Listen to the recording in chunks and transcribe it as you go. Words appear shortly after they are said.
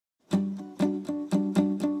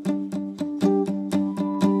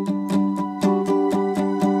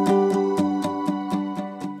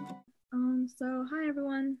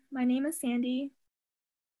Sandy,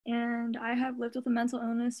 and I have lived with a mental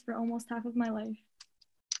illness for almost half of my life.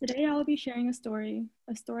 Today, I will be sharing a story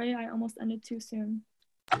I almost ended too soon.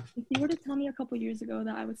 If you were to tell me a couple years ago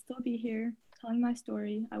that I would still be here telling my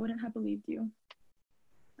story, I wouldn't have believed you.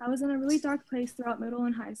 I was in a really dark place throughout middle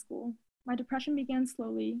and high school. My depression began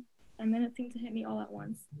slowly, and then it seemed to hit me all at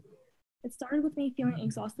once. It started with me feeling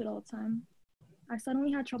exhausted all the time. I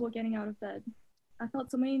suddenly had trouble getting out of bed. I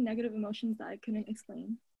felt so many negative emotions that I couldn't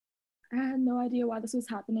explain. I had no idea why this was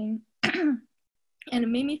happening, and it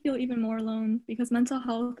made me feel even more alone because mental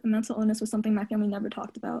health and mental illness was something my family never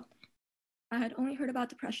talked about. I had only heard about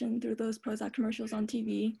depression through those Prozac commercials on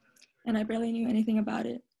TV, and I barely knew anything about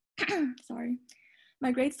it. Sorry.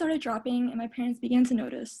 My grades started dropping, and my parents began to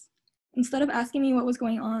notice. Instead of asking me what was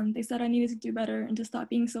going on, they said I needed to do better and to stop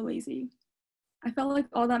being so lazy. I felt like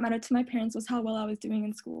all that mattered to my parents was how well I was doing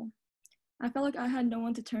in school. I felt like I had no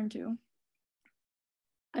one to turn to.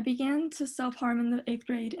 I began to self-harm in the 8th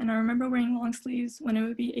grade, and I remember wearing long sleeves when it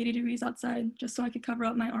would be 80 degrees outside just so I could cover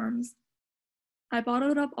up my arms. I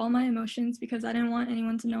bottled up all my emotions because I didn't want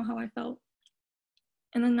anyone to know how I felt.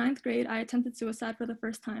 In the 9th grade, I attempted suicide for the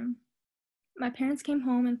first time. My parents came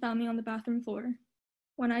home and found me on the bathroom floor.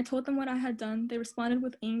 When I told them what I had done, they responded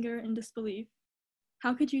with anger and disbelief.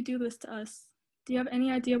 How could you do this to us? Do you have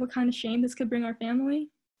any idea what kind of shame this could bring our family?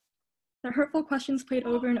 Their hurtful questions played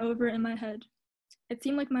over and over in my head. It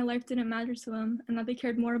seemed like my life didn't matter to them and that they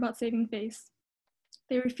cared more about saving face.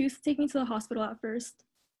 They refused to take me to the hospital at first.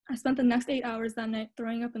 I spent the next 8 hours that night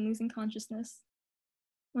throwing up and losing consciousness.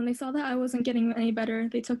 When they saw that I wasn't getting any better,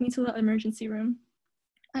 they took me to the emergency room.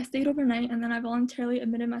 I stayed overnight and then I voluntarily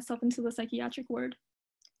admitted myself into the psychiatric ward.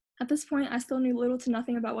 At this point, I still knew little to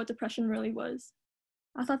nothing about what depression really was.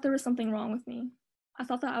 I thought there was something wrong with me. I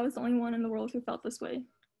thought that I was the only one in the world who felt this way.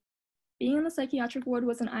 Being in the psychiatric ward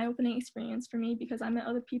was an eye-opening experience for me because I met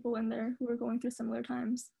other people in there who were going through similar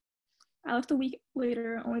times. I left a week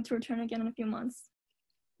later, only to return again in a few months.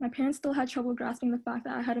 My parents still had trouble grasping the fact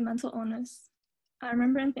that I had a mental illness. I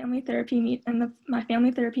remember in my family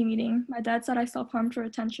therapy meeting, my dad said I self-harmed for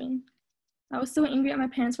attention. I was so angry at my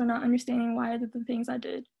parents for not understanding why I did the things I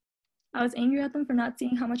did. I was angry at them for not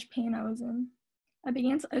seeing how much pain I was in. I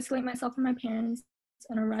began to isolate myself from my parents,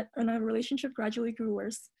 and our relationship gradually grew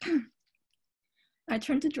worse. I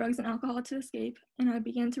turned to drugs and alcohol to escape, and I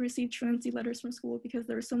began to receive truancy letters from school because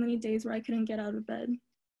there were so many days where I couldn't get out of bed.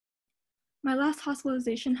 My last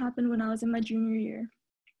hospitalization happened when I was in my junior year.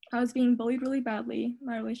 I was being bullied really badly,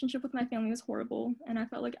 my relationship with my family was horrible, and I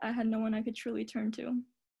felt like I had no one I could truly turn to.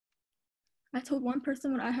 I told one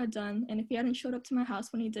person what I had done, and if he hadn't showed up to my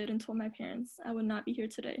house when he did and told my parents, I would not be here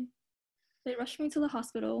today. They rushed me to the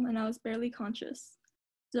hospital, and I was barely conscious.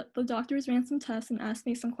 The doctors ran some tests and asked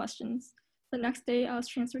me some questions. The next day, I was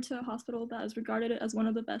transferred to a hospital that is regarded as one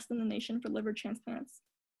of the best in the nation for liver transplants.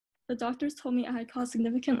 The doctors told me I had caused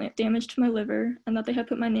significant damage to my liver and that they had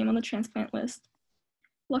put my name on the transplant list.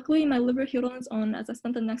 Luckily, my liver healed on its own as I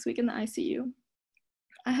spent the next week in the ICU.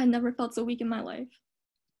 I had never felt so weak in my life.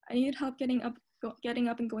 I needed help getting up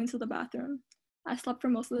and going to the bathroom. I slept for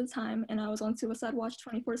most of the time, and I was on suicide watch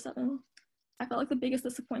 24/7. I felt like the biggest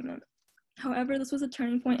disappointment. However, this was a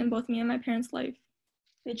turning point in both me and my parents' life.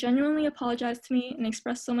 They genuinely apologized to me and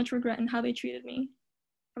expressed so much regret in how they treated me.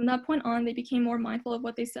 From that point on, they became more mindful of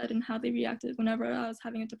what they said and how they reacted whenever I was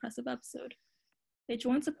having a depressive episode. They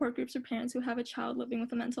joined support groups for parents who have a child living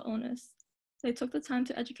with a mental illness. They took the time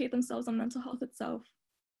to educate themselves on mental health itself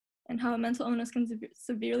and how a mental illness can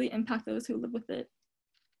severely impact those who live with it.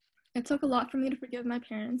 It took a lot for me to forgive my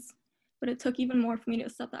parents, but it took even more for me to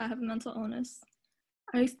accept that I have a mental illness.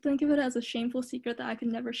 I used to think of it as a shameful secret that I could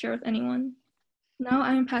never share with anyone. Now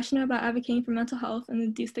I am passionate about advocating for mental health and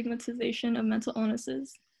the destigmatization of mental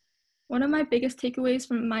illnesses. One of my biggest takeaways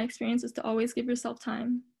from my experience is to always give yourself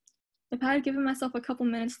time. If I had given myself a couple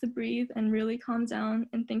minutes to breathe and really calm down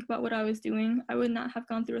and think about what I was doing, I would not have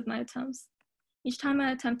gone through with my attempts. Each time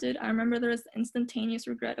I attempted, I remember there was instantaneous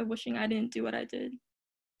regret of wishing I didn't do what I did.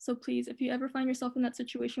 So please, if you ever find yourself in that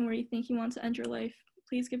situation where you think you want to end your life,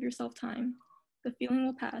 please give yourself time. The feeling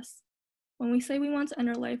will pass. When we say we want to end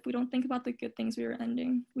our life, we don't think about the good things we are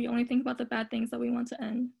ending. We only think about the bad things that we want to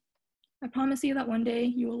end. I promise you that one day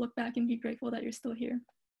you will look back and be grateful that you're still here.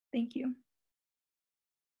 Thank you.